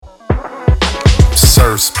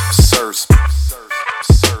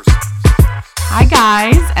Hi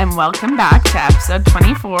guys, and welcome back to episode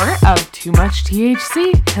 24 of Too Much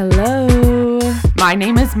THC. Hello. My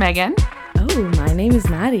name is Megan. Oh, my name is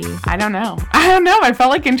Maddie. I don't know. I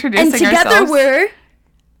felt like introducing ourselves. And together we're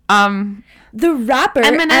the rapper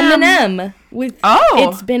Eminem.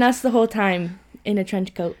 It's been us the whole time in a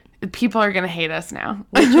trench coat. People are gonna hate us now.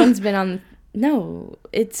 Which one's been on? No,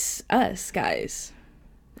 it's us, guys.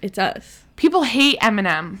 It's us. People hate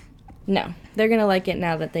Eminem. No, they're gonna like it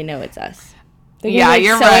now that they know it's us. Yeah,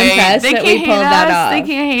 you're right. They can't hate us. They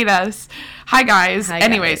can't hate us. Hi, guys.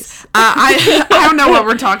 Anyways, I don't know what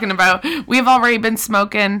we're talking about. We've already been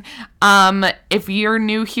smoking. If you're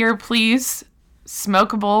new here, please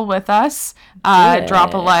smoke a bowl with us.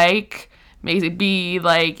 Drop a like. Maybe,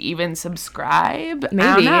 like, even subscribe.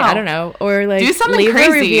 Maybe. I don't know. Or, like, do something leave crazy.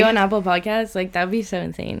 A review on Apple Podcasts. Like, that would be so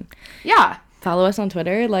insane. Yeah. Follow us on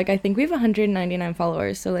Twitter. Like, I think we have 199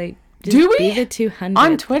 followers. So, like, just do we? Be the 200.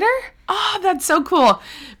 On Twitter? Oh, that's so cool.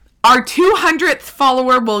 Our 200th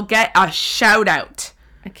follower will get a shout out.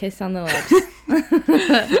 A kiss on the lips.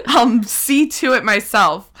 I'll see to it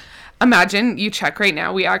myself. Imagine you check right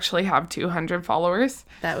now. We actually have 200 followers.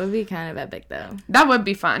 That would be kind of epic, though. That would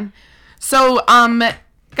be fun. So,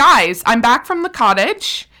 guys, I'm back from the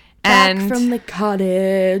cottage. Back from the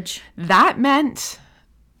cottage. That meant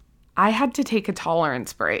I had to take a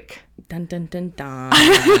tolerance break. Dun, dun, dun, dun.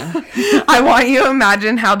 I want you to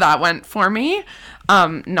imagine how that went for me.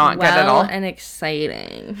 Not good at all. And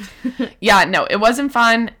exciting. Yeah, no, it wasn't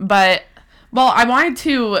fun, but, well,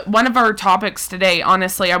 one of our topics today,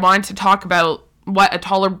 honestly, I wanted to talk about what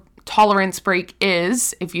a tolerance break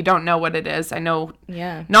is. If you don't know what it is, I know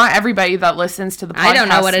not everybody that listens to the podcast I don't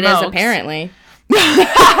know what smokes. It is, apparently.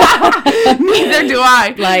 Neither do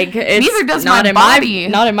I. Like, it's neither does not my body.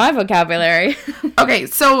 Not in my vocabulary. Okay,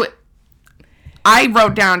 so I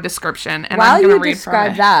wrote down description, and While I'm going to read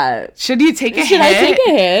describe from it. that. Should you take a hit? Should I take a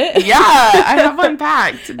hit? Yeah, I have one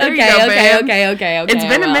packed. There you go, babe. Okay. It's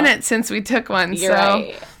been a minute since we took one, You're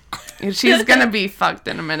right. She's going to be fucked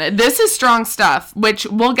in a minute. This is strong stuff, which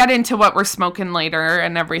we'll get into what we're smoking later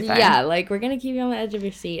and everything. Yeah, like, we're going to keep you on the edge of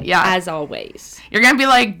your seat, as always. You're going to be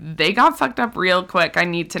like, they got fucked up real quick. I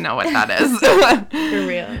need to know what that is. For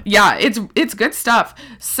real. Yeah, it's good stuff.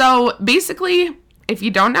 So, basically, if you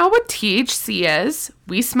don't know what THC is,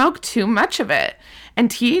 we smoke too much of it. And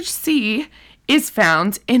THC is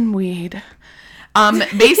found in weed.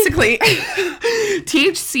 Basically,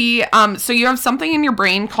 THC, so you have something in your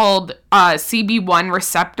brain called CB1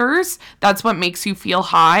 receptors. That's what makes you feel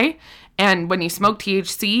high. And when you smoke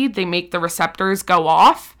THC, they make the receptors go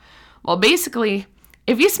off. Well, basically,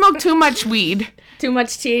 if you smoke too much weed... Too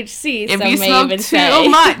much THC, if you smoke too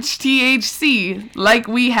much THC, like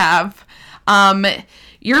we have,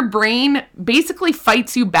 your brain basically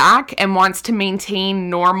fights you back and wants to maintain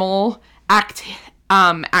normal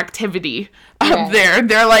activity up there.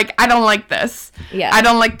 They're like, I don't like this. Yeah. I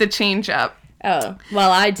don't like the change up. Oh,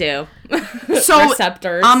 well, I do. So,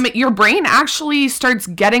 receptors. Your brain actually starts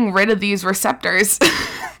getting rid of these receptors.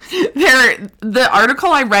 The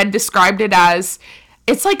article I read described it as,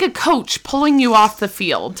 it's like a coach pulling you off the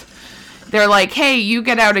field. They're like, hey, you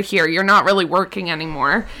get out of here. You're not really working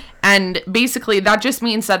anymore. And basically, that just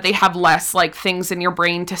means that they have less, like, things in your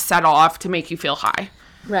brain to set off to make you feel high.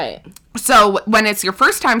 Right. So when it's your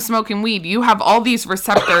first time smoking weed, you have all these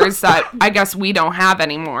receptors that I guess we don't have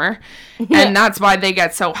anymore. And that's why they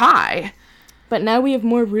get so high. But now we have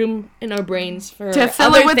more room in our brains to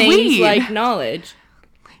fill it with things weed. Like knowledge.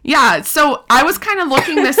 Yeah, so I was kind of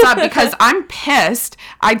looking this up because I'm pissed.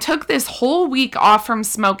 I took this whole week off from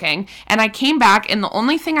smoking, and I came back, and the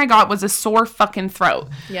only thing I got was a sore fucking throat.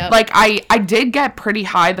 Yep. Like, I did get pretty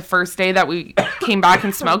high the first day that we came back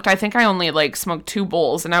and smoked. I think I only, like, smoked 2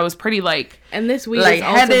 bowls, and I was pretty, like... And this week is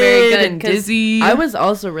also very good, and dizzy. I was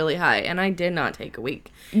also really high, and I did not take a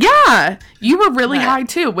week. Yeah, you were really high,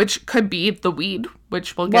 too, which could be the weed,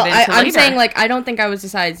 which we'll get into later. I'm saying, like, I don't think I was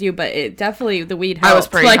as high as you, but it definitely, the weed helped. I was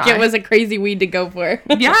pretty high. It was a crazy weed to go for.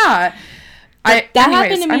 Yeah.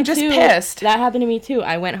 Happened to me, I'm just too. pissed. That happened to me, too.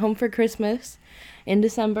 I went home for Christmas in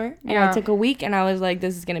December, and I took a week, and I was like,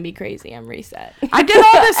 this is going to be crazy. I'm reset. I did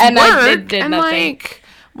all this and work, I did and, nothing. like...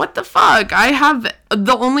 What the fuck?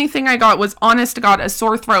 The only thing I got was, honest to God, a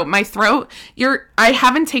sore throat. My throat, I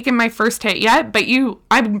haven't taken my first hit yet, but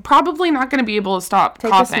I'm probably not going to be able to stop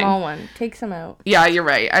coughing. Take a small one. Take some out. Yeah, you're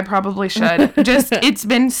right. I probably should. Just, it's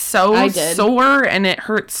been so sore, and it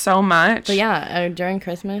hurts so much. But yeah, during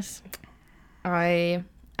Christmas, I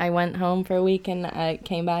went home for a week, and I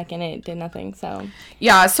came back, and it did nothing, so.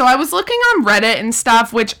 Yeah, so I was looking on Reddit and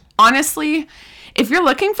stuff, which, honestly... if you're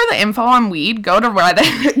looking for the info on weed, go to Reddit.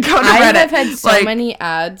 Reddit. I have had so many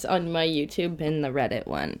ads on my YouTube in the Reddit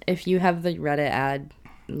one. If you have the Reddit ad,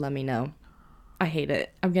 let me know. I hate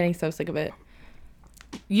it. I'm getting so sick of it.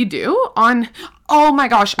 You do? Oh my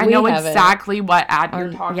gosh, I know exactly what ad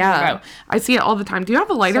you're talking about. I see it all the time. Do you have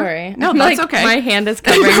a lighter? Sorry. No, that's okay. My hand is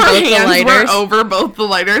covering both the lighters. Were over both the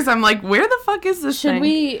lighters. I'm like, where the fuck is this thing? Should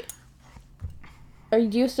we...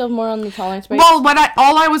 do you still have more on the tolerance break? Well,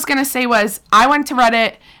 all I was going to say was, I went to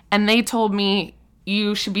Reddit, and they told me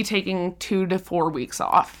you should be taking 2 to 4 weeks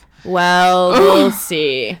off. Well, we'll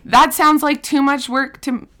see. That sounds like too much work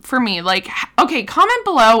for me. Like, okay, comment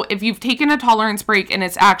below if you've taken a tolerance break and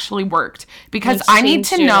it's actually worked. Because I need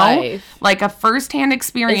to know, like, a first-hand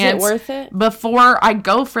experience. Is it worth it? Before I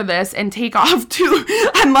go for this and take off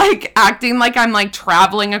I'm, like, acting like I'm, like,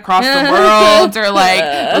 traveling across the world or,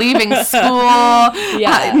 like, leaving school.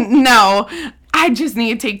 Yeah. No, I just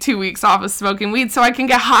need to take 2 weeks off of smoking weed so I can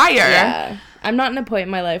get higher. Yeah. I'm not in a point in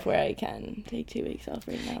my life where I can take 2 weeks off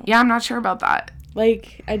right now. Yeah, I'm not sure about that.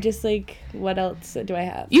 Like, I just, like, what else do I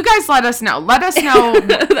have? You guys let us know. Let us know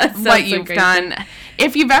what you've done.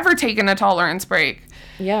 If you've ever taken a tolerance break.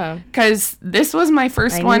 Yeah. Because this was my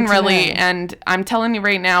first one, really. And I'm telling you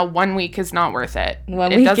right now, 1 week is not worth it. 1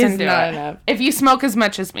 week is not enough. If you smoke as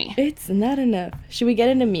much as me. It's not enough. Should we get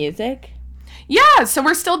into music? Yeah, so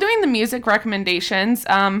we're still doing the music recommendations.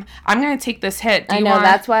 I'm going to take this hit. I know,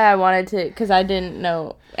 that's why I wanted to, because I didn't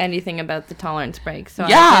know anything about the tolerance break, so I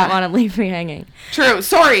didn't want to leave me hanging. True.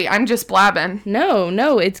 Sorry, I'm just blabbing.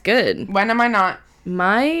 No, it's good. When am I not?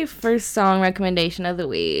 My first song recommendation of the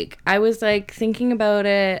week, I was, like, thinking about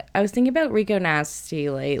it. I was thinking about Rico Nasty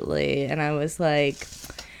lately, and I was like...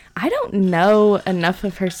 I don't know enough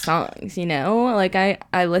of her songs, you know? Like,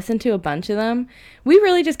 I listened to a bunch of them. We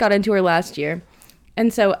really just got into her last year.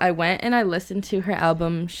 And so I went and I listened to her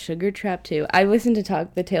album, Sugar Trap 2. I listened to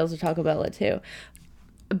The Tales of Taco Bella, too.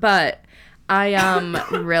 But I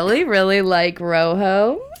really, really like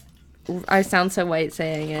Rojo. I sound so white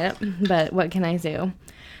saying it, but what can I do?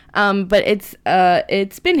 But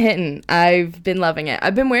it's been hitting. I've been loving it.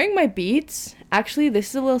 I've been wearing my Beats. Actually,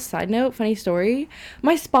 this is a little side note, funny story.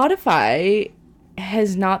 My Spotify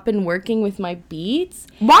has not been working with my Beats.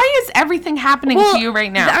 Why is everything happening to you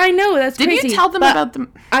right now? I know, that's crazy. Did you tell them about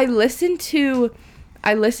them? I listened to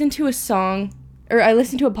a song, or I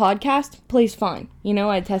listened to a podcast, plays fine. You know,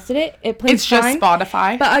 I tested it. It plays fine. It's just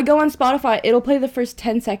Spotify. But I go on Spotify, it'll play the first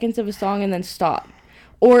 10 seconds of a song and then stop.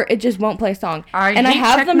 Or it just won't play a song. I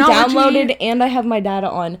have them downloaded and I have my data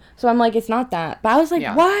on. So I'm like, it's not that. But I was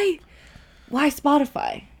like, why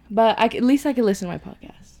Spotify? But at least I could listen to my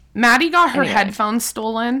podcast. Maddie got her headphones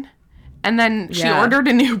stolen. And then she ordered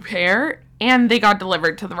a new pair. And they got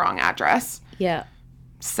delivered to the wrong address. Yeah.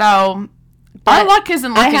 So, our luck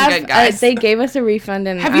isn't looking good, guys. They gave us a refund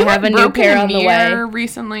and I have a new pair on the way.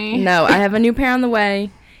 Recently? No, I have a new pair on the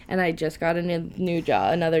way. And I just got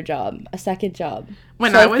another job, a second job.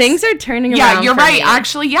 Things are turning around. Yeah, you're right.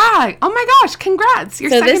 Actually, yeah. Oh my gosh, congrats. Your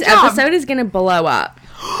second job. So this episode is going to blow up.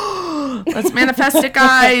 Let's manifest it,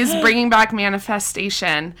 guys. Bringing back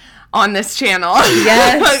manifestation on this channel.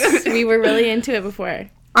 Yes, we were really into it before.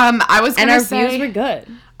 I was going to say. And our views were good.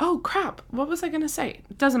 Oh, crap. What was I going to say?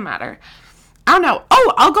 It doesn't matter. I don't know.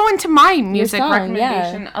 Oh, I'll go into my music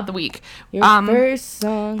recommendation of the week. Your first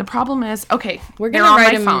song. The problem is, okay, we're gonna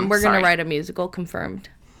write a musical. Confirmed.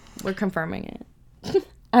 We're confirming it.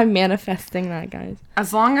 I'm manifesting that, guys.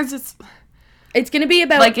 As long as it's gonna be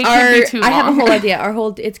about like it could be too long. I have a whole idea.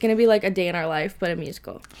 It's gonna be like a day in our life, but a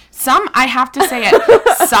musical. I have to say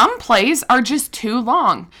it. Some plays are just too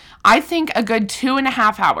long. I think a good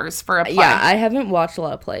 2.5 hours for a play. Yeah, I haven't watched a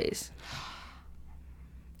lot of plays.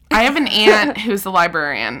 I have an aunt who's a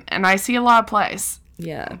librarian, and I see a lot of plays.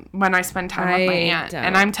 Yeah. When I spend time with my aunt.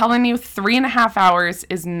 And I'm telling you, 3.5 hours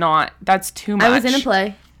is that's too much. I was in a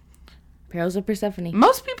play. Perils of Persephone.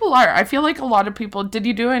 Most people are. I feel like a lot of people. Did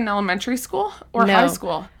you do it in elementary school or high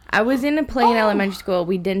school? I was in a play in elementary school.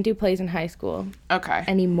 We didn't do plays in high school. Okay.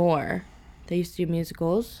 Anymore. They used to do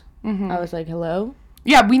musicals. Mm-hmm. I was like, hello?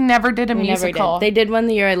 Yeah, we never did a musical. Never did. They did one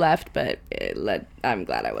the year I left, but I'm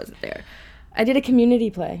glad I wasn't there. I did a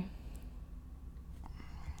community play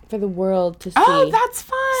for the world to see. Oh, that's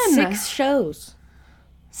fun. 6 shows.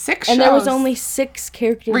 6 shows? And there was only 6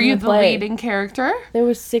 characters in the play. Were you the leading character? There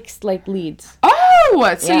was 6, leads.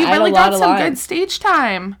 Oh, so you really got some good stage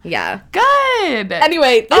time. Yeah. Good.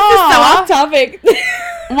 Anyway, this is so off topic. Wait.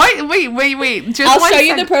 I'll show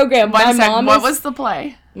you the program. What was the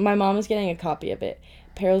play? My mom is getting a copy of it.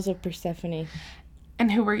 Perils of Persephone.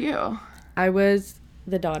 And who were you? I was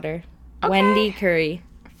the daughter. Okay. Wendy Curry.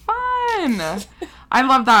 Fun. fun. I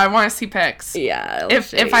love that. I want to see pics. Yeah.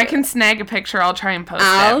 If I can snag a picture, I'll try and post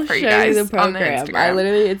it for you I'll guys show you the on the program.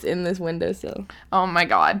 Instagram. It's in this windowsill. Oh my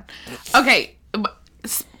god. Okay,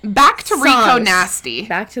 back to Rico Songs. Nasty.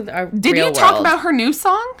 Back to our Did real you talk world. about her new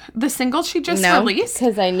song? The single she just released?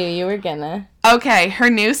 because I knew you were gonna. Okay, her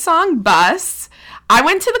new song, Bus. I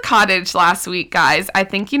went to the cottage last week, guys. I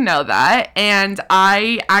think you know that. And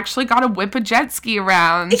I actually got to whip a jet ski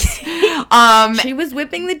around. She was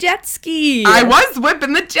whipping the jet ski. I was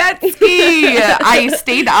whipping the jet ski. I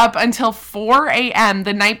stayed up until 4 a.m.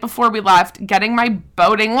 the night before we left, getting my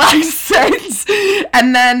boating license.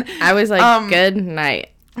 And then I was like, good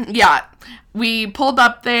night. yeah, we pulled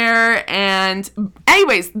up there, and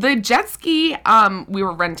anyways, the jet ski, we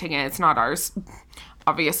were renting it. It's not ours,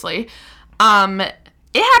 obviously.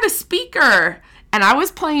 It had a speaker, and I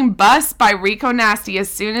was playing Bus by Rico Nasty as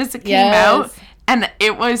soon as it came out, and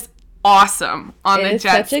it was awesome on the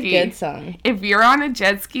jet ski. It's such a good song. If you're on a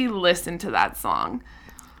jet ski, listen to that song.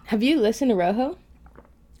 Have you listened to Rojo?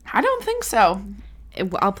 I don't think so.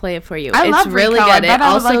 I'll play it for you. I it's love really Rico. I good. bet It I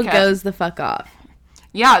would also like it. goes the fuck off.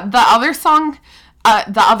 Yeah, the other song,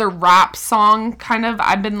 the other rap song kind of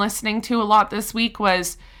I've been listening to a lot this week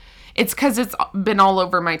was, it's because it's been all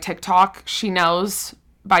over my TikTok, She Knows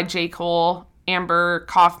by J. Cole, Amber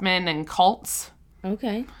Kaufman, and Cults.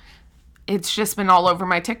 Okay. It's just been all over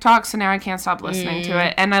my TikTok, so now I can't stop listening to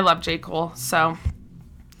it. And I love J. Cole, so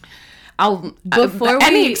I'll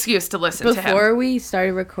any excuse to listen to him. Before we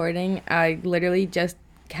started recording, I literally just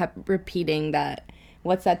kept repeating that.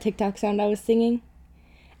 What's that TikTok sound I was singing?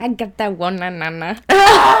 I got that one na na na.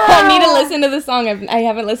 I need to listen to the song. I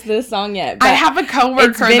haven't listened to the song yet. I have a coworker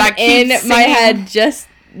it's been that keeps in my head just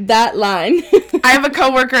that line. I have a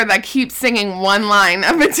coworker that keeps singing one line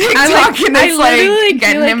of a TikTok, and I it's like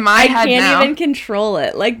getting in my head now. I can't even control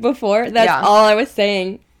it. Like before, that's Yeah. all I was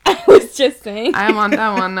saying. I was just saying. I want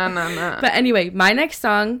that one, no. But anyway, my next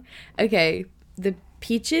song, okay, The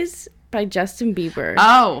Peaches by Justin Bieber.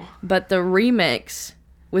 Oh. But the remix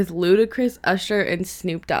with Ludacris, Usher, and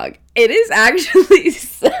Snoop Dogg. It is actually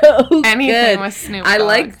so Anything good. with Snoop I Dogg.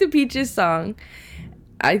 like the Peaches song.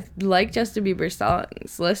 I like Justin Bieber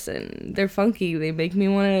songs. Listen, they're funky. They make me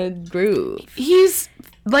want to groove. He's,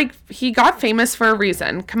 like, he got famous for a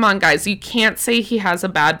reason. Come on, guys. You can't say he has a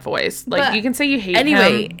bad voice. Like, But you can say you hate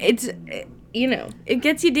anyway, him. it's, you know, it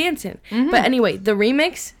gets you dancing. Mm-hmm. But anyway, the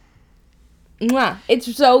remix, mwah,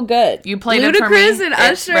 it's so good. You played it for me. Ludacris and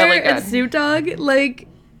It's Usher really and good. Snoop Dogg, like,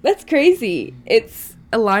 that's crazy. It's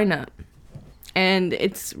a lineup. And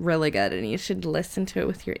it's really good, and you should listen to it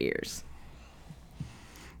with your ears.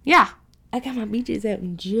 Yeah. I got my beaches out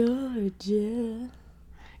in Georgia.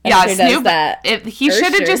 Yeah, Usher does Snoop. that. He For should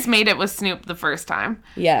have sure. just made it with Snoop the first time.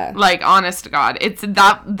 Yeah. Like, honest to God. It's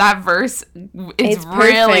that verse is It's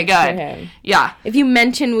really perfect for good. him. Yeah. If you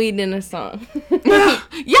mention weed in a song,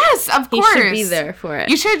 Yes, of he course. should be there for it.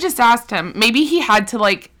 You should have just asked him. Maybe he had to,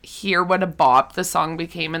 like, hear what a bop the song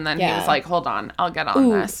became, and then he Yeah. was like, hold on, I'll get on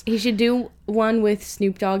this. He should do one with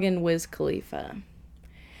Snoop Dogg and Wiz Khalifa.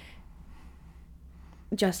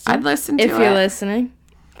 Justin, I'd listen to if it. you're listening.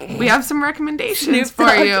 We have some recommendations Snoop for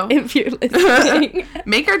Dogg, you. if you're listening.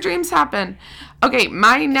 Make our dreams happen. Okay,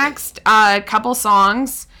 my next couple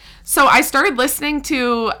songs. So I started listening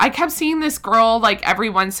to, I kept seeing this girl like every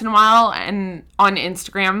once in a while and on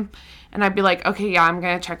Instagram, and I'd be like, okay, yeah, I'm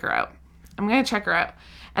going to check her out.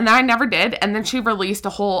 And then I never did. And then she released a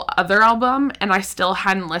whole other album, and I still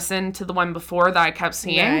hadn't listened to the one before that I kept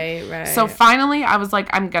seeing. Right. So finally, I was like,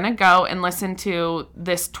 I'm going to go and listen to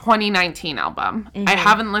this 2019 album. I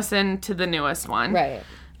haven't listened to the newest one. Right.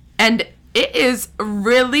 And it is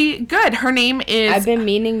really good. Her name is I've been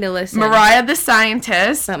meaning to listen. Mariah the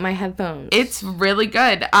Scientist. But my headphones. It's really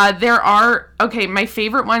good. My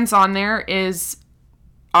favorite ones on there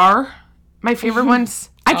my favorite ones.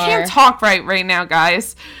 I can't talk right now,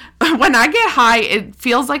 guys. When I get high, it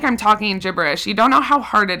feels like I'm talking gibberish. You don't know how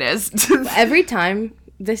hard it is. Every time,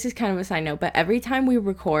 this is kind of a side note, but every time we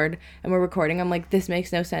record and we're recording, I'm like, this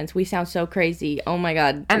makes no sense. We sound so crazy. Oh my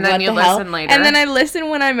God. And then what you the hell? listen later. And then I listen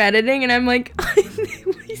when I'm editing and I'm like,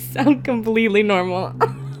 we sound completely normal.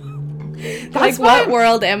 Like, what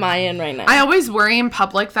world am I in right now? I always worry in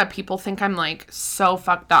public that people think I'm like so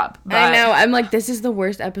fucked up. But I know. I'm like, this is the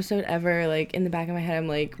worst episode ever. Like, in the back of my head, I'm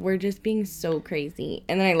like, we're just being so crazy.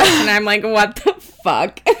 And then I listen and I'm like, what the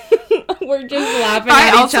fuck? We're just laughing I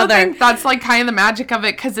at also each other. think that's like kind of the magic of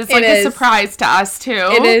it because it's like It a is. surprise to us too.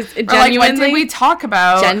 It is. Or like, what did Genuinely- we talk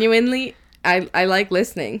about? Genuinely, I like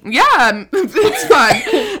listening. Yeah, it's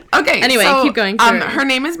fun. Okay. Anyway, so, keep going through. Her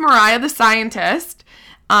name is Mariah the Scientist.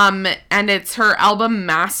 And it's her album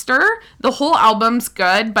Master. The whole album's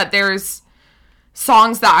good, but there's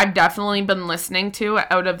songs that I've definitely been listening to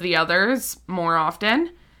out of the others more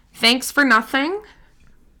often. Thanks for Nothing,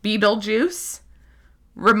 Beetlejuice,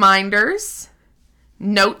 Reminders,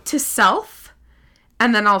 Note to Self,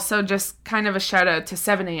 and then also just kind of a shout out to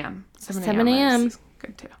 7 a.m. 7 a.m. is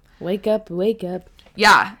good too. Wake up, wake up.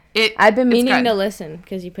 Yeah. I've been meaning to listen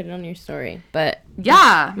because you put it on your story, but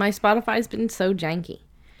yeah, my Spotify's been so janky.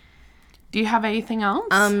 Do you have anything else?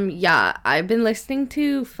 Yeah, I've been listening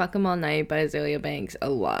to Fuck 'Em All Night by Azalea Banks a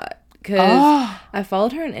lot. Because I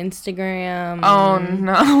followed her on Instagram. Oh,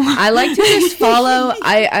 no. I like to just follow...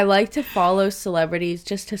 I like to follow celebrities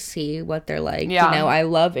just to see what they're like. Yeah. You know, I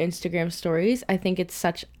love Instagram stories. I think it's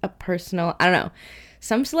such a personal... I don't know.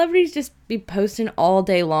 Some celebrities just be posting all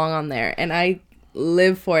day long on there. And I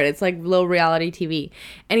live for it. It's like little reality TV.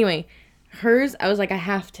 Anyway, hers, I was like, I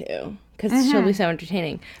have to. Because she'll be so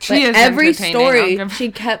entertaining. She is every entertaining. story,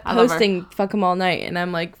 she kept posting Fuck 'Em All Night. And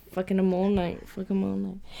I'm like, fucking 'em all night. Fuck 'em all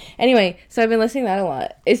night. Anyway, so I've been listening to that a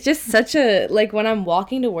lot. It's just such a... Like, when I'm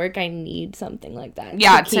walking to work, I need something like that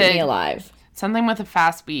to keep me alive. Something with a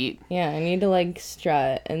fast beat. Yeah, I need to, like,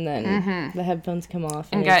 strut. And then the headphones come off.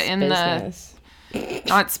 And get in business.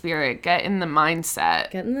 Not spirit. Get in the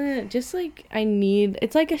mindset. Get in the... Just, like, I need...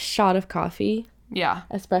 It's like a shot of coffee. Yeah.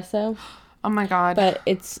 Espresso. Oh, my God. But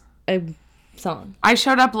it's... a song. I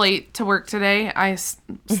showed up late to work today. I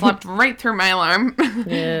slept right through my alarm.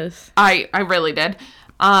 Yes. I really did.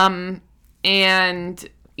 And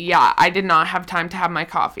yeah, I did not have time to have my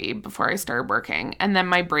coffee before I started working. And then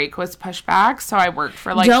my break was pushed back, so I worked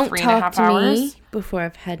for like 3.5 hours. Don't talk to me before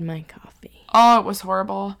I've had my coffee. Oh, it was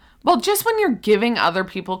horrible. Well, just when you're giving other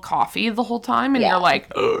people coffee the whole time and you're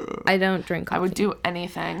like, ugh, I don't drink coffee. I would do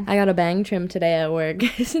anything. I got a bang trim today at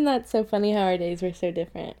work. Isn't that so funny how our days were so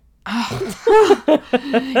different?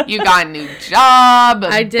 You got a new job.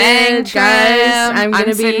 I did, guys. I'm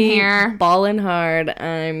gonna be here balling hard.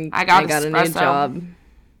 I got a new job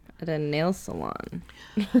at a nail salon.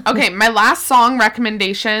 Okay, my last song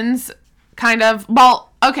recommendations kind of,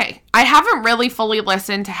 well, okay, I haven't really fully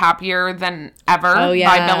listened to Happier Than Ever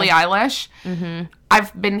by Billie Eilish. Mm-hmm.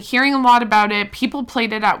 I've been hearing a lot about it. People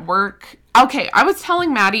played it at work. Okay, I was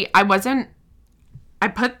telling Maddie I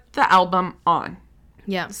put the album on.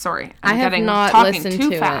 Yeah. Sorry. I have not listened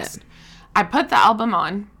to it. I put the album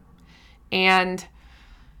on and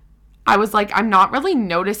I was like, I'm not really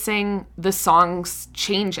noticing the songs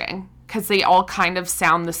changing because they all kind of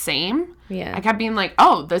sound the same. Yeah. I kept being like,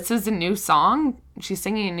 oh, this is a new song. She's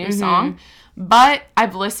singing a new song. But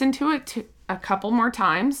I've listened to it a couple more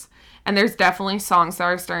times and there's definitely songs that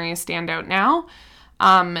are starting to stand out now.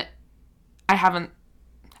 I haven't.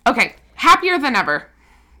 Okay. Happier Than Ever.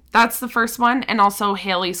 That's the first one. And also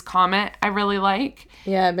Haley's Comet, I really like.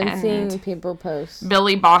 Yeah, I've been seeing people post.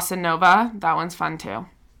 Billy Bossa Nova. That one's fun, too.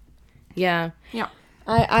 Yeah. Yeah.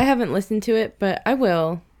 I haven't listened to it, but I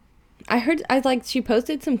will. She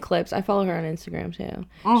posted some clips. I follow her on Instagram, too.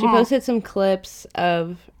 She posted some clips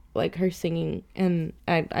of, like, her singing, and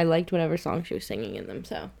I liked whatever song she was singing in them,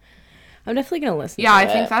 so... I'm definitely going to listen to it. Yeah, I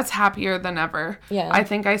think that's Happier Than Ever. Yeah. I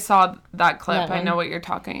think I saw that clip. I know what you're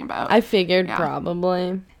talking about. I figured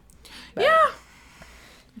probably. But yeah.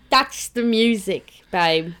 That's the music,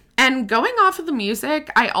 babe. And going off of the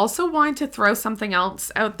music, I also wanted to throw something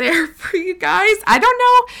else out there for you guys. I don't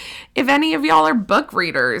know if any of y'all are book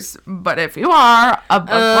readers, but if you are, a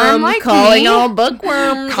bookworm like calling me... all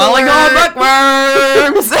bookworms. Calling all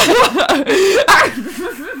bookworms.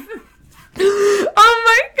 Oh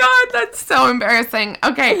my God, that's so embarrassing.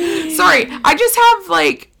 Okay, sorry. I just have,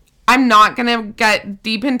 like... I'm not going to get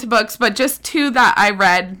deep into books, but just two that I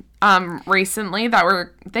read recently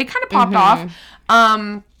they kind of popped off.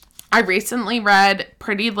 I recently read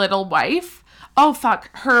Pretty Little Wife. Oh, fuck.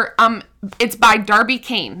 It's by Darby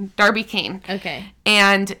Kane. Okay.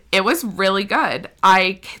 And it was really good.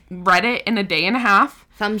 I read it in a day and a half.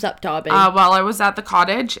 Thumbs up, Darby. While I was at the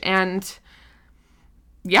cottage, and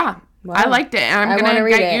yeah, wow. I liked it. And I'm going to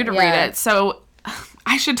get you to read it. So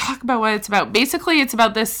I should talk about what it's about. Basically, it's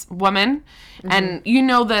about this woman, and you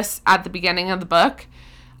know this at the beginning of the book.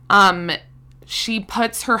 She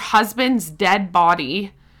puts her husband's dead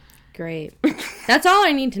body... Great. That's all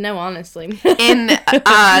I need to know, honestly. in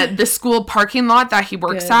the school parking lot that he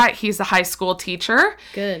works at. He's a high school teacher.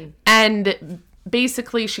 Good. And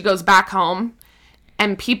basically she goes back home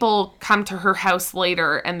and people come to her house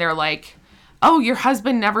later and they're like, oh, your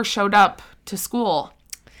husband never showed up to school.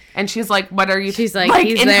 And she's like, what are you... She's like, like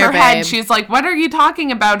he's in there, her babe. head, she's like, what are you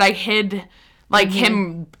talking about? I hid Like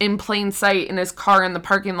him in plain sight in his car in the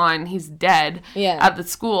parking lot, and he's dead at the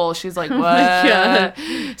school. She's like,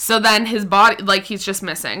 what? So then his body, like, he's just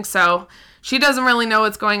missing. So she doesn't really know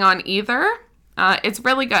what's going on either. It's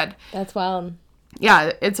really good. That's wild.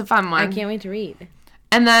 Yeah, it's a fun one. I can't wait to read.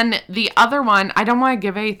 And then the other one, I don't want to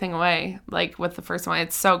give anything away, like with the first one.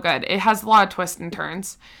 It's so good. It has a lot of twists and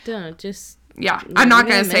turns. Don't just... Yeah, I'm not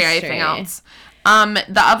going to say anything else. The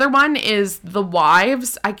other one is The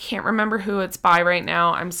Wives. I can't remember who it's by right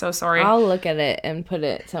now. I'm so sorry. I'll look at it and put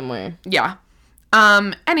it somewhere. Yeah.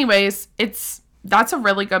 Anyways, that's a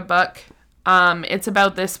really good book. It's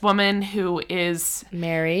about this woman who is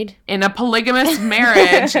married in a polygamous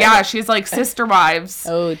marriage. Yeah, she's like sister wives.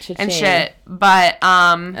 Oh, and shit. But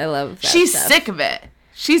I love that she's stuff. sick of it.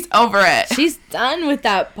 She's over it. She's done with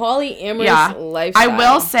that polyamorous lifestyle. I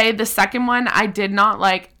will say the second one I did not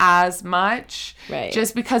like as much. Right.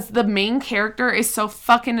 Just because the main character is so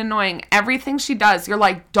fucking annoying. Everything she does, you're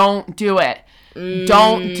like, don't do it.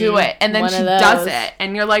 Don't do it. And then she does it.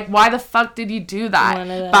 And you're like, why the fuck did you do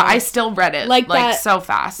that? But I still read it like so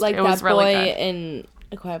fast. Like it was that really boy good. in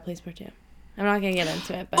A Quiet Place Part 2. I'm not going to get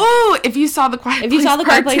into it. But oh, if you saw The Quiet Place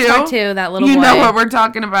Part 2, that little boy. You know what we're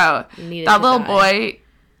talking about. That little boy.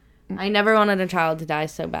 I never wanted a child to die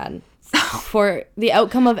so bad. For the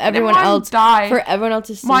outcome of everyone else. Die. For everyone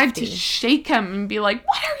else's safety. Wanted to shake him and be like,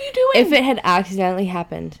 what are you doing? If it had accidentally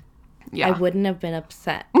happened, I wouldn't have been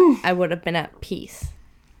upset. I would have been at peace.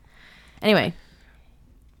 Anyway.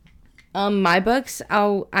 My books,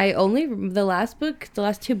 the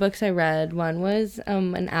last two books I read, one was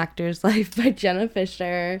An Actor's Life by Jenna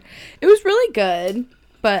Fischer. It was really good,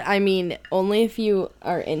 but I mean, only if you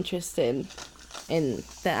are interested in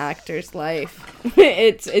the actor's life.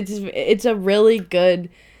 It's a really good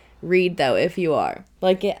read though if you are.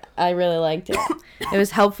 I really liked it. It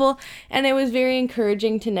was helpful and it was very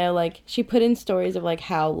encouraging to know, like, she put in stories of like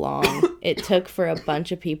how long it took for a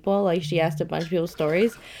bunch of people. Like, she asked a bunch of people's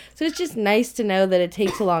stories. So it's just nice to know that it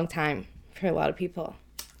takes a long time for a lot of people.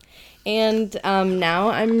 And now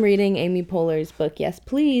I'm reading Amy Poehler's book, Yes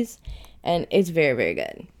Please, and it's very, very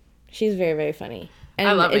good. She's very, very funny. And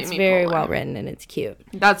I love it's Amy very Poehler. well written and it's cute.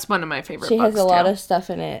 That's one of my favorite She books, has a lot of stuff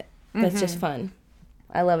in it that's just fun.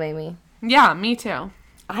 I love Amy. Yeah, me too.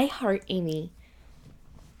 I heart Amy.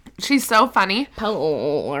 She's so funny.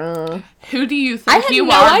 Poehler. Who do you think you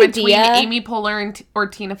no are idea. between Amy Poehler and or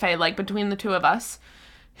Tina Fey? Like, between the two of us,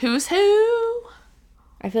 who's who?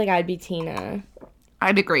 I feel like I'd be Tina.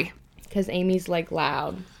 I'd agree. Because Amy's, like,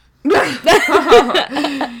 loud.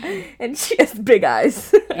 And she has big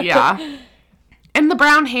eyes. Yeah. And the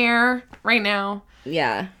brown hair right now.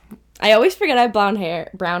 Yeah. I always forget I have brown hair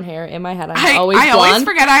in my head. I always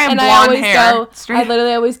forget I have and blonde hair. I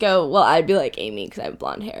literally always go, well, I'd be like Amy because I have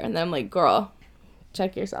blonde hair. And then I'm like, girl,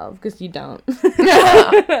 check yourself because you don't.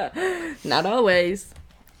 Not always.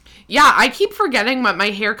 Yeah, I keep forgetting what my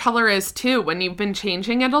hair color is too when you've been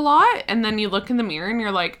changing it a lot. And then you look in the mirror and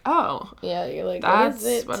you're like, oh. Yeah, you're like,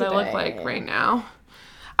 that's what I look like right now.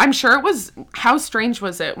 I'm sure it was, how strange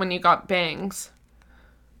was it when you got bangs?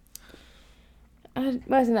 It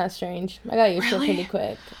wasn't that strange. I got used to it pretty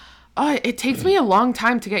quick. Oh, it takes me a long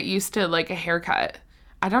time to get used to, like, a haircut.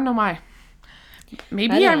 I don't know why.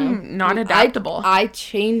 Maybe I'm not adaptable. I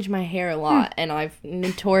change my hair a lot, and I've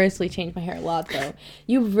notoriously changed my hair a lot, though.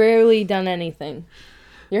 You've rarely done anything.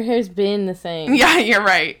 Your hair's been the same. Yeah, you're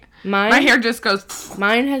right. My hair just goes...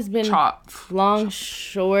 Mine has been chop. Long,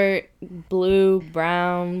 short, blue,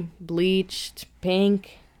 brown, bleached,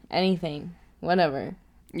 pink, anything. Whatever.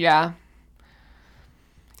 Yeah.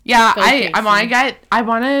 Yeah, I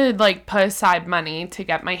want to like put aside money to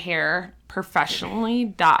get my hair professionally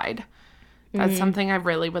dyed. That's something I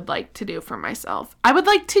really would like to do for myself. I would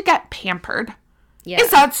like to get pampered. Yeah. Is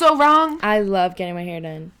that so wrong? I love getting my hair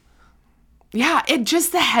done. Yeah,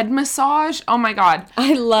 the head massage. Oh my God.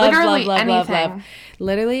 I love anything. love.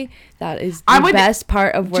 Literally, that is the best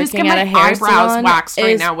part of working at a hair salon. Just get my eyebrows waxed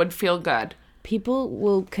right now would feel good. People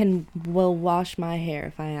will wash my hair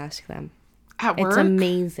if I ask them. At work? It's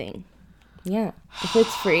amazing. Yeah. If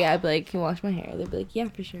it's free, I'd be like, can you wash my hair? They'd be like, yeah,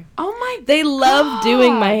 for sure. Oh my God. They love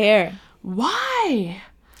doing my hair. Why? I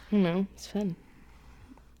don't know. It's fun.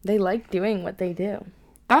 They like doing what they do.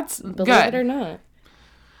 That's Believe good. it or not.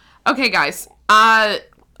 Okay, guys. I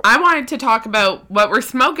wanted to talk about what we're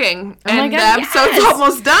smoking. Oh my and God, the episode's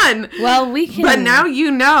almost done. Well, we can... But now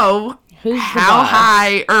you know how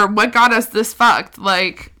high or what got us this fucked.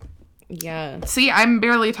 Like... Yeah. See, I'm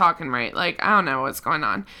barely talking right. Like, I don't know what's going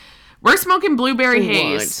on. We're smoking blueberry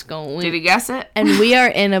haze. What's going? Did you guess it? And we are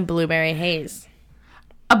in a blueberry haze.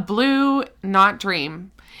 A blue, not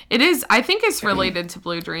dream. It is. I think it's related to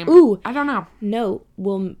Blue Dream. Ooh. I don't know. No,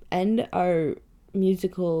 we'll end our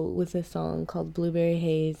musical with a song called Blueberry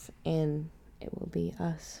Haze, and it will be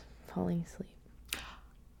us falling asleep.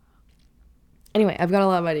 Anyway, I've got a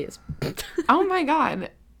lot of ideas. Oh my god.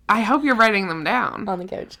 I hope you're writing them down. On the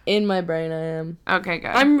couch. In my brain, I am. Okay, good.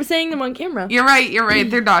 I'm saying them on camera. You're right.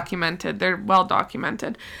 They're documented. They're well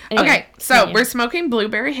documented. Anyway, okay, so we're smoking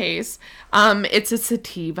Blueberry Haze. It's a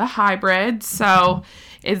sativa hybrid, so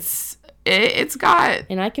it's got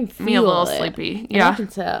and I can feel me a little it. sleepy. And I can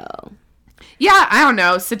tell. Yeah, I don't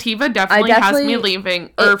know. Sativa definitely has me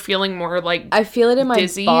leaving or feeling more like I feel it in my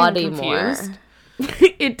dizzy body and more. confused.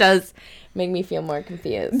 It does make me feel more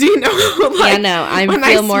confused. Do you know? Like, yeah, no, I when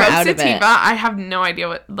feel I more smoke out sativa, of it. I have no idea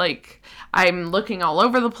what, like, I'm looking all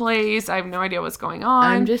over the place. I have no idea what's going on.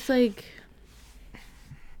 I'm just like,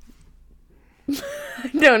 I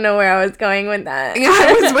don't know where I was going with that.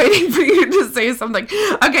 I was waiting for you to say something.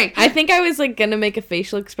 Okay. I think I was like gonna make a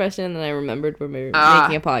facial expression, and then I remembered when we were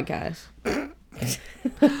making a podcast.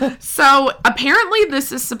 So apparently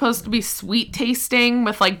this is supposed to be sweet tasting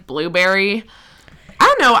with like blueberry. I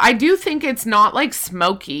don't know. I do think it's not like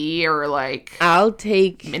smoky or like I'll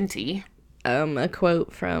take minty. a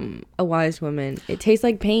quote from a wise woman. It tastes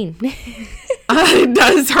like pain. It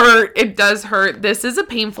does hurt. It does hurt. This is a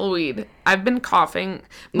painful weed. I've been coughing.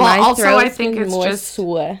 Well, My also I throat's think been it's more just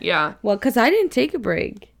sore. yeah. Well, because I didn't take a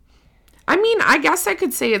break. I mean, I guess I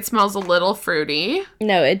could say it smells a little fruity.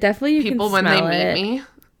 No, it definitely you People can when they smell meet it. me.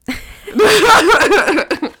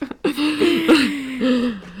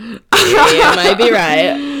 You might be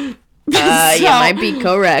right. You might be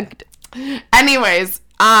correct. Anyways,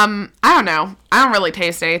 I don't know. I don't really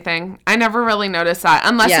taste anything. I never really noticed that.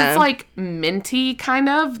 Unless it's like minty kind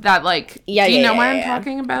of. That like, do you know what I'm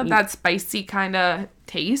talking about? That spicy kind of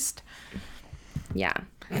taste. Yeah.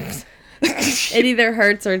 It either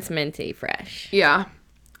hurts or it's minty fresh. Yeah.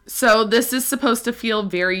 So this is supposed to feel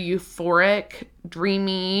very euphoric,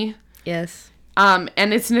 dreamy. Yes. And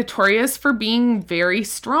it's notorious for being very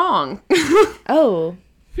strong. Oh.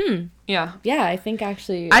 Yeah. Yeah, I think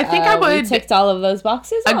actually I think I would we ticked all of those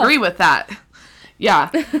boxes agree off. with that. Yeah.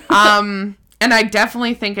 And I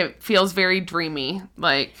definitely think it feels very dreamy.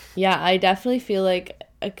 Like, Yeah, I definitely feel like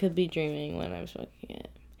I could be dreaming when I'm smoking it.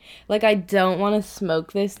 Like, I don't want to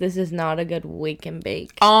smoke this. This is not a good wake and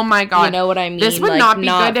bake. oh my god. You know what I mean? This would Like, not be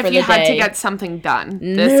not good for if you the had to day. get something done.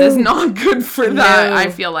 This is not good for that, No. I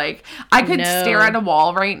feel like. I could No. stare at a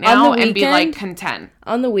wall right now the and be like weekend- content.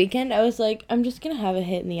 On the weekend, I was like, I'm just going to have a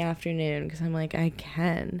hit in the afternoon because I'm like, I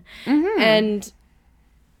can. Mm-hmm. And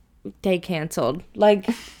day canceled. Like,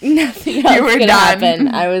 nothing else were could done. happen.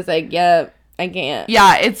 I was like, yep, I can't.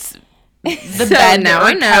 Yeah, it's the So bed now or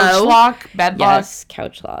I know. couch lock, bed lock, Yes,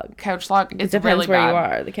 couch log. couch lock. It's Depends really where bad. you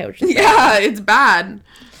are. The couch is Yeah, it's bad.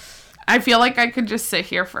 I feel like I could just sit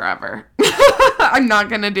here forever. I'm not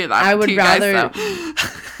gonna do that. I would to you guys, rather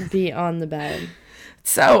though. be on the bed.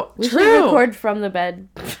 So We should true. record from the bed.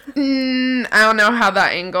 I don't know how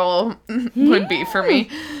that angle would be for me.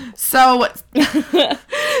 So,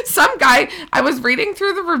 some guy, I was reading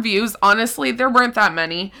through the reviews. Honestly, there weren't that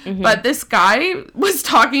many. But this guy was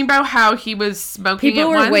talking about how he was smoking People it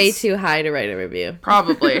were once. way too high to write a review.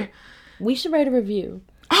 Probably. We should write a review.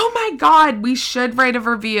 Oh my god, we should write a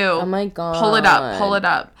review. Oh my god. Pull it up, pull it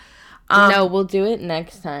up. No, we'll do it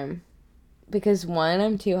next time. Because one,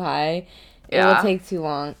 I'm too high. It Yeah. will take too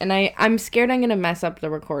long. And I'm scared I'm going to mess up the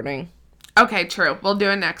recording. Okay, true. We'll do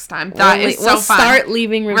it next time. That is so we'll fun. start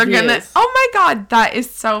leaving reviews. We're gonna. Oh my god, that is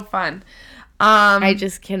so fun. I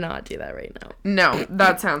just cannot do that right now. No,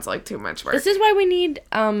 that sounds like too much work. This is why we need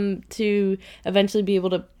to eventually be able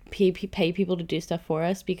to pay people to do stuff for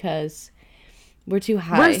us because we're too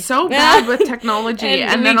high. We're so bad with technology,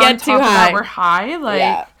 and we then get on too top of high. that, we're high. Like,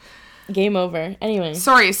 Yeah. Game over. Anyway.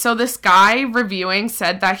 sorry. So this guy reviewing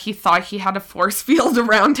said that he thought he had a force field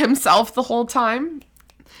around himself the whole time.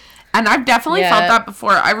 And I've definitely felt that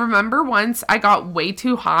before. I remember once I got way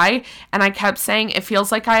too high and I kept saying it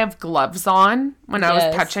feels like I have gloves on when I was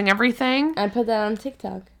Yes. touching everything. I put that on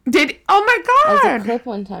TikTok. Oh my As a god. clip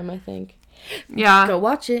one time, I think. Yeah. Go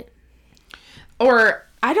watch it. Or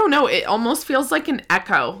I don't know, it almost feels like an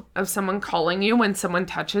echo of someone calling you when someone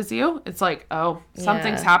touches you. It's like, oh,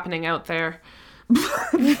 something's Yeah. happening out there.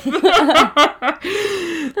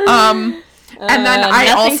 And then I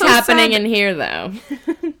Nothing's also happening said in here, though.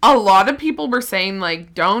 a lot of people were saying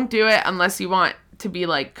like, don't do it unless you want to be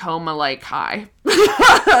like coma like high.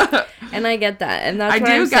 And I get that. And that's I what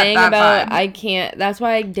do I'm get saying that about vibe. I can't. That's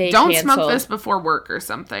why I day Don't cancel. smoke this before work or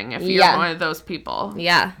something if you're Yeah. one of those people.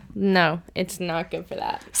 Yeah. No, it's not good for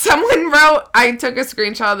that. Someone wrote, I took a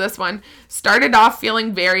screenshot of this one, started off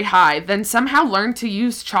feeling very high, then somehow learned to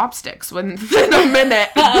use chopsticks within a minute.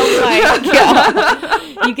 Oh my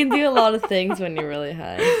god. You can do a lot of things when you're really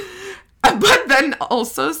high. But then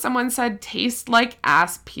also someone said, taste like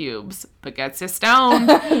ass pubes, but gets you stoned.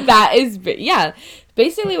 That is, yeah.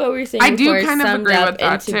 Basically what we were saying I do before kind of summed agree up with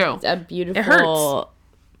that, into too. A beautiful. It hurts.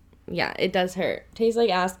 Yeah, it does hurt. Tastes like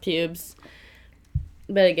ass pubes,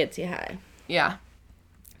 but it gets you high. Yeah.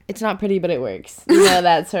 It's not pretty, but it works. You know,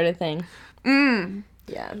 that sort of thing.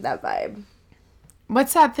 Yeah, that vibe.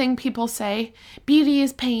 What's that thing people say? Beauty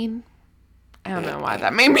is pain. I don't know why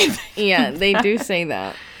that made me think. Yeah, they do say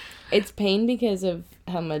that. It's pain because of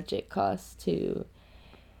how much it costs to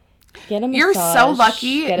get a massage. You're so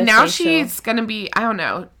lucky. get a Now facial. she's going to be, I don't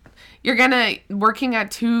know. You're going to, working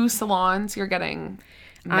at 2 salons, you're getting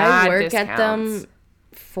mad I work discounts. at them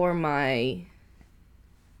for myself,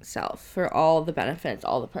 for all the benefits,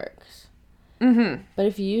 all the perks. Mm-hmm. But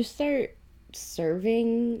if you start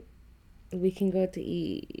serving, we can go to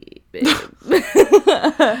eat, babe.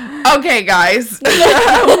 Okay, guys.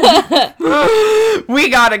 We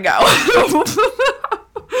gotta go.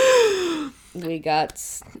 We got...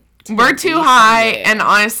 We're too high, and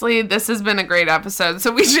honestly, this has been a great episode,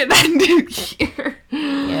 so we should end it here.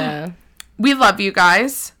 Yeah. We love you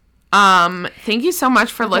guys. Thank you so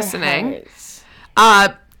much for listening.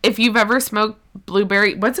 Hearts. If you've ever smoked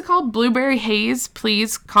blueberry, what's it called? Blueberry haze,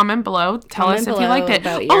 please comment below. Tell Comment us if you below liked it.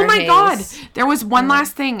 about Oh your my God. haze. There was one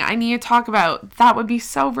last thing I need to talk about. That would be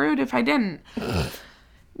so rude if I didn't.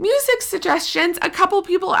 Music suggestions. A couple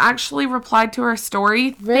people actually replied to our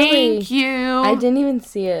story. Really? Thank you. I didn't even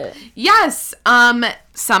see it. Yes. Some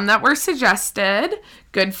that were suggested.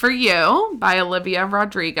 Good for You by Olivia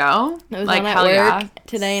Rodrigo. I was like on at hell work yeah.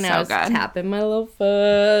 today, and So I was good. tapping my little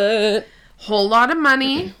foot. Whole Lot of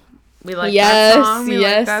Money. We like Yes, that song. We like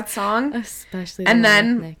yes. that song. Especially And the one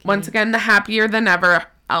then, with Nicki. once again, the Happier Than Ever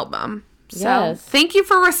album. So, Yes. thank you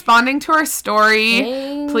for responding to our story.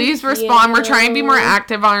 Thank Please respond. We're trying to be more you.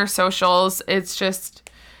 active on our socials. It's just,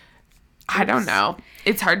 I don't know.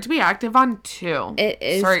 It's hard to be active on two. It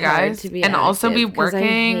is Sorry, hard guys. to be and also be active 'cause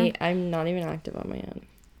working. I'm not even active on my own.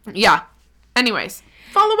 Yeah. Anyways,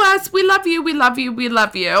 follow us. We love you. We love you. We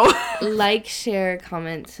love you. Like, share,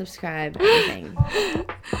 comment, subscribe, everything.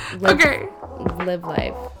 Okay. Live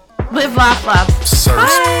life. Live, laugh, love. Surf,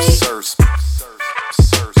 Bye. surf.